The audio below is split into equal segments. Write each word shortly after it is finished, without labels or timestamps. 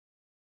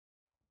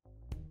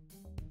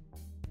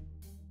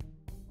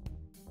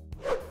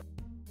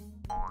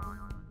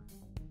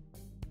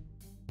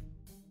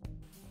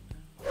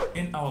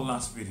in our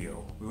last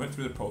video, we went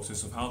through the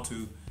process of how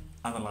to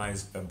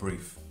analyze a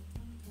brief.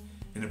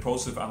 In the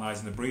process of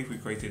analyzing the brief, we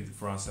created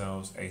for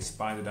ourselves a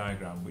spider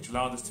diagram which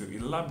allowed us to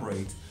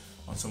elaborate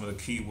on some of the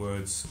key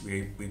words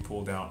we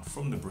pulled out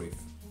from the brief.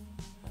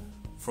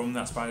 From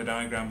that spider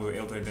diagram, we were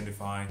able to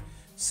identify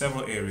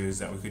several areas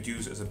that we could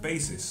use as a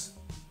basis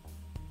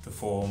to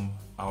form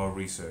our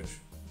research.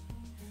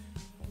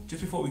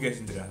 Just before we get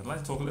into that, I'd like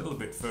to talk a little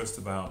bit first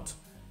about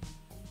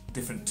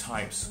different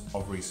types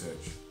of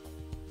research.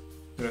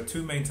 There are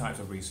two main types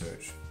of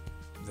research.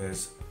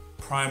 There's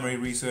primary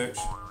research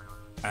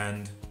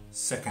and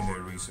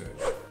secondary research.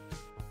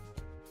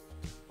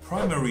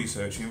 Primary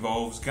research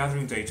involves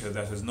gathering data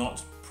that has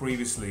not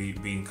previously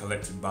been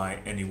collected by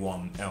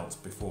anyone else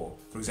before.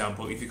 For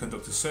example, if you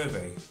conduct a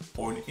survey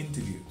or an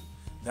interview,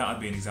 that would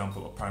be an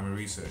example of primary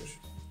research.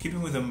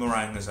 Keeping with the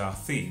meringue as our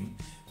theme,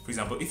 for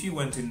example, if you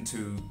went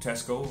into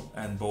Tesco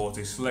and bought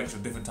a selection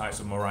of different types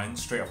of meringue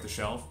straight off the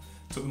shelf,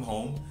 took them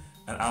home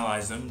and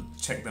analysed them,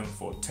 checked them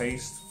for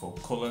taste, for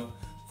colour,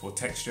 for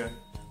texture,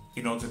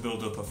 in order to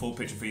build up a full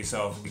picture for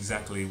yourself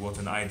exactly what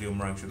an ideal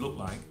meringue should look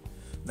like,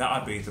 that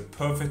would be the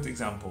perfect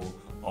example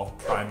of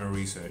primary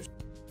research.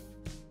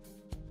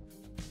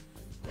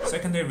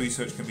 Secondary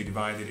research can be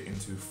divided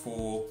into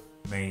four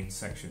main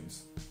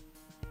sections.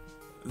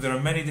 There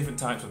are many different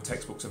types of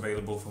textbooks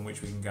available from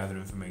which we can gather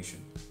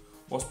information.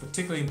 What's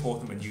particularly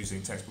important when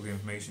using textbook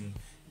information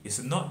is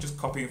to not just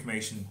copy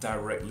information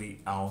directly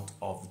out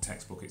of the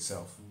textbook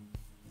itself.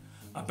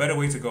 A better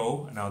way to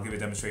go, and I'll give a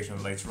demonstration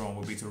of it later on,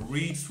 would be to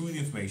read through the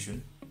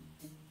information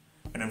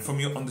and then from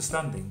your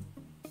understanding,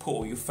 put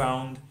what you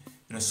found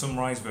in a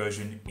summarized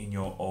version in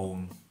your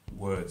own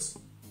words.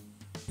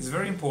 It's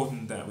very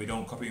important that we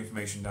don't copy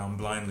information down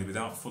blindly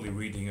without fully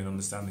reading and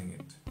understanding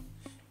it.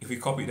 If we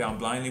copy it down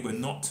blindly, we're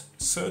not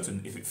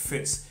certain if it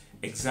fits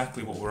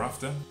exactly what we're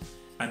after,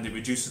 and it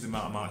reduces the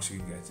amount of marks you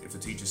can get if the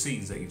teacher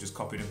sees that you just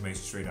copied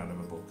information straight out of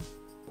a book.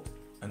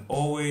 And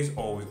always,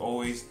 always,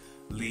 always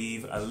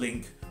leave a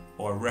link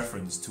or a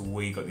reference to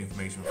where you got the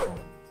information from.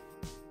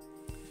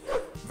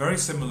 Very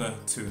similar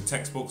to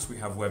textbooks, we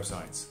have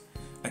websites.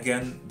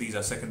 Again, these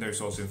are secondary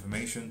source of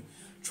information.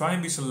 Try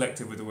and be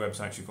selective with the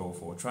websites you go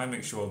for. Try and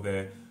make sure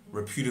they're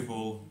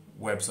reputable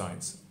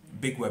websites,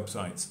 big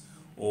websites,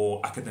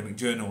 or academic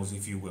journals,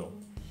 if you will.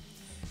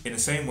 In the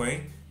same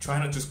way, try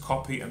not just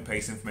copy and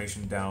paste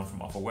information down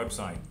from off a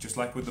website. Just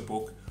like with the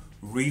book,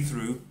 read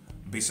through,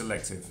 be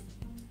selective.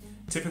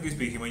 Typically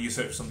speaking, when you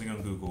search something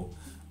on Google,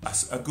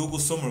 a Google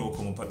summary will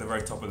come up at the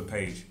very top of the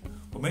page.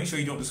 But make sure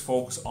you don't just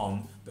focus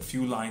on the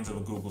few lines of a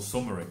Google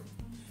summary.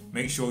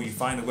 Make sure you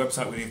find the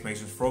website where the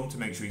information is from to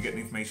make sure you get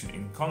the information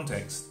in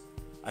context.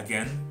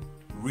 Again,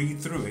 read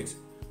through it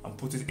and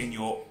put it in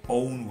your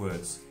own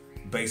words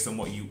based on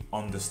what you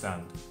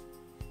understand.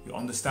 Your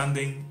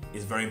understanding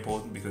is very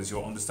important because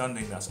your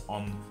understanding that's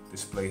on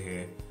display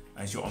here,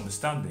 and it's your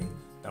understanding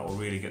that will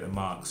really get the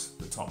marks,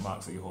 the top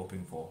marks that you're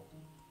hoping for.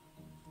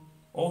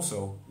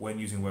 Also, when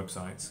using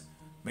websites,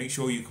 make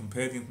sure you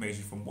compare the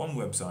information from one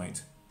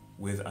website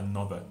with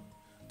another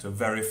to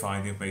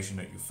verify the information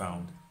that you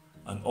found.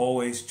 And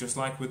always, just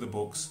like with the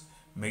books,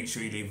 make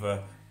sure you leave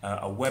a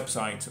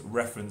website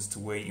reference to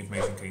where your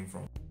information came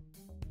from.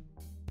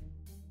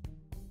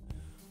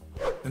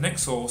 The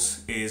next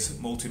source is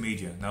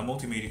multimedia. Now,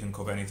 multimedia can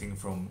cover anything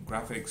from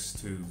graphics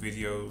to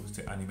videos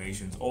to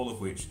animations, all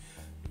of which,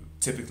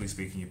 typically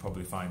speaking, you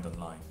probably find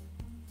online.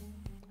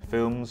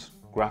 Films,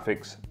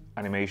 graphics,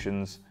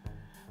 animations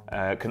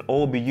can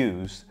all be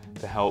used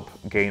to help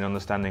gain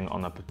understanding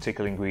on a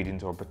particular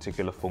ingredient or a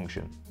particular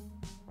function.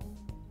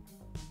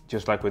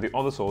 Just like with the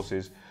other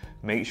sources,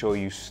 make sure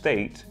you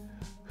state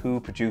who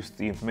produced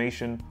the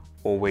information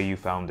or where you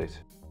found it.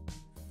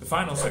 The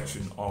final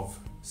section of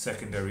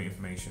secondary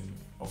information,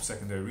 of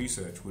secondary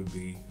research, would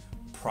be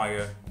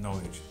prior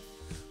knowledge.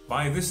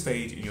 By this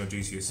stage in your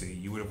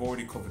GCSE, you would have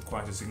already covered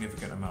quite a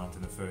significant amount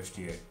in the first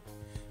year.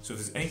 So if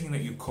there's anything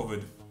that you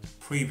covered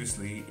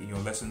previously in your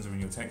lessons or in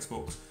your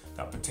textbooks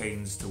that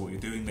pertains to what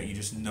you're doing that you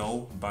just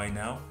know by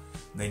now,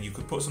 then you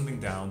could put something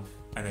down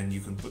and then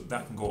you can put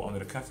that can go under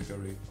the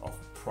category of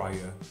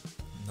prior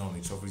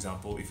knowledge. So for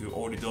example, if you've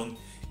already done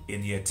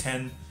in year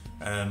 10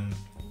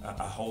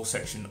 a whole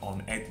section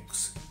on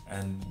eggs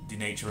and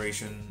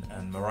denaturation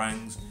and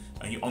meringues,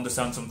 and you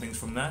understand some things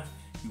from that,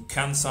 you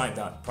can cite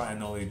that prior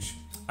knowledge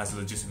as a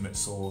legitimate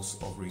source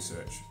of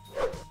research.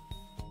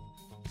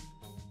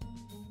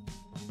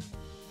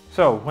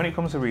 So when it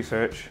comes to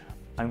research,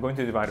 I'm going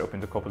to divide it up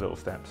into a couple of little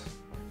steps.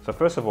 So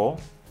first of all,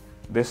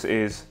 this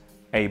is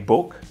a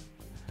book.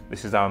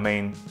 This is our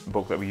main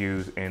book that we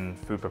use in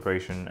food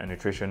preparation and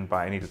nutrition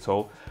by Anita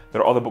Tull.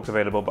 There are other books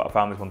available, but I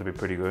found this one to be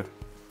pretty good.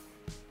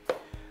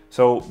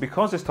 So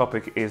because this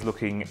topic is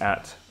looking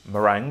at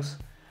meringues,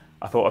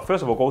 I thought I'd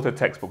first of all go to the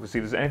textbook to see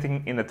if there's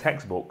anything in the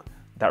textbook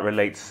that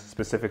relates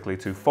specifically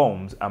to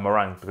foams and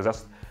meringues, because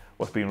that's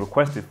what's being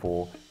requested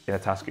for in the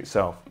task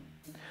itself.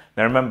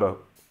 Now remember,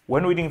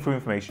 when reading through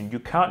information, you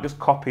can't just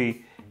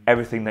copy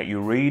everything that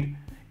you read.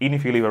 Even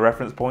if you leave a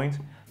reference point,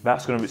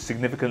 that's going to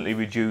significantly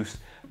reduce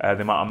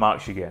the amount of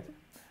marks you get.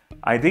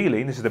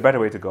 Ideally, and this is the better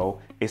way to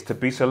go, is to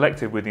be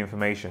selective with the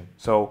information.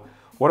 So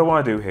what I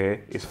want to do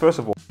here is, first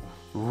of all,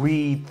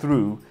 read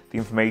through the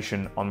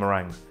information on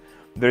meringues.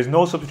 There is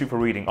no substitute for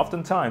reading.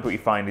 Oftentimes what you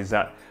find is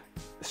that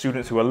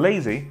students who are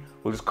lazy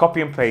will just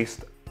copy and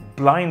paste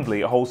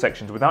blindly a whole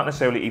section without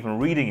necessarily even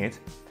reading it,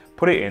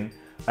 put it in,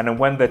 and then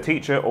when the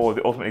teacher or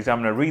the ultimate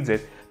examiner reads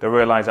it, they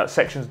realize that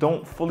sections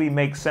don't fully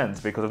make sense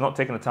because they've not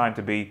taken the time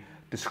to be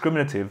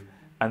discriminative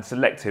and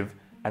selective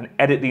and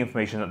edit the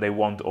information that they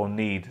want or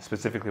need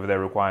specifically for their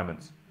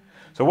requirements.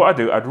 So what I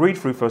do, I'd read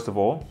through first of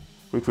all,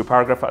 read through a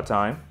paragraph at a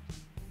time,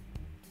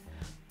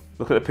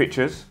 look at the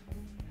pictures,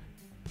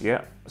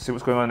 yeah, see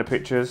what's going on in the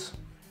pictures,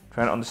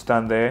 trying to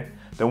understand there.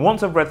 Then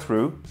once I've read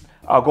through,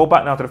 I'll go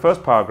back now to the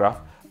first paragraph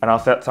and I'll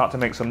start to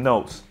make some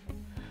notes.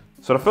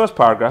 So the first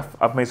paragraph,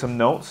 I've made some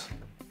notes.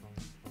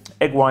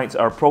 Egg whites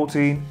are a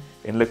protein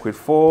in liquid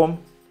form.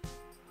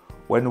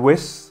 When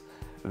whisked,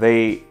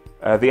 the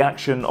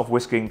action of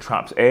whisking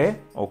traps air,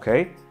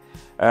 okay,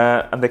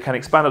 and they can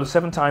expand up to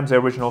 7 times their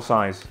original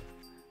size.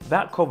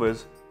 That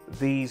covers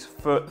these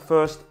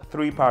first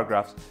 3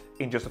 paragraphs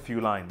in just a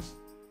few lines.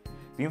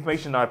 The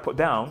information that I put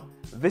down,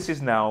 this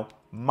is now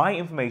my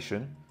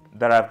information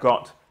that I've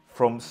got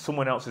from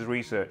someone else's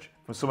research,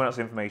 from someone else's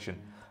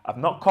information. I've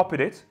not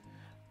copied it,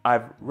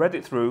 I've read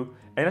it through,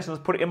 in essence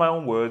put it in my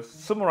own words,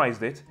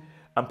 summarized it,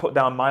 and put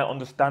down my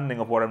understanding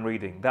of what I'm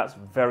reading. That's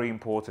very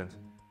important.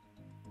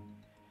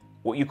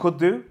 What you could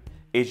do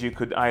is you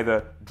could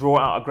either draw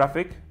out a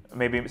graphic,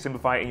 maybe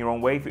simplify it in your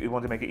own way if you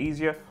want to make it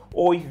easier,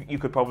 or you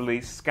could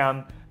probably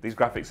scan these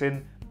graphics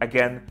in.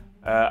 Again,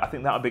 I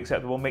think that would be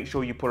acceptable. Make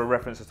sure you put a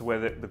reference as to where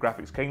the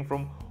graphics came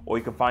from, or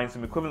you can find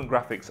some equivalent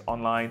graphics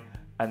online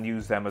and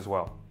use them as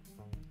well.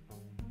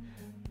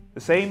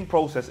 The same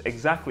process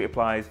exactly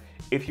applies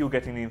if you're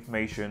getting the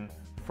information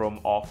from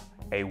off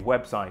a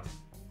website.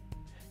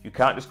 You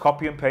can't just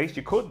copy and paste.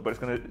 You could, but it's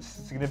going to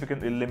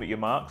significantly limit your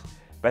marks.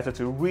 Better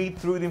to read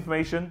through the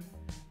information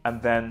and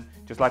then,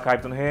 just like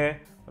I've done here,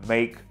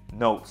 make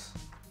notes.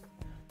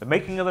 The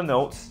making of the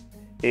notes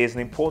is an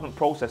important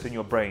process in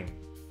your brain.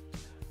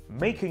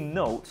 Making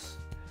notes,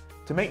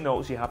 to make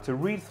notes you have to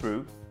read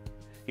through,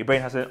 your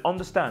brain has to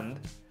understand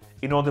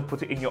in order to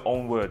put it in your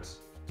own words.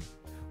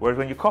 Whereas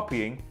when you're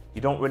copying,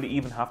 you don't really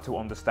even have to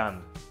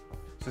understand.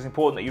 So it's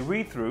important that you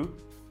read through,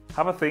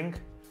 have a think,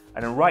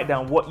 and then write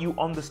down what you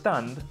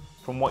understand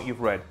from what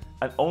you've read,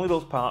 and only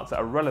those parts that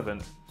are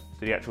relevant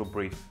to the actual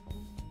brief.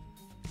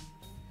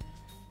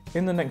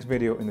 In the next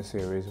video in the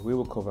series, we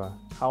will cover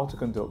how to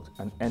conduct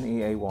an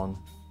NEA1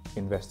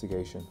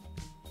 investigation.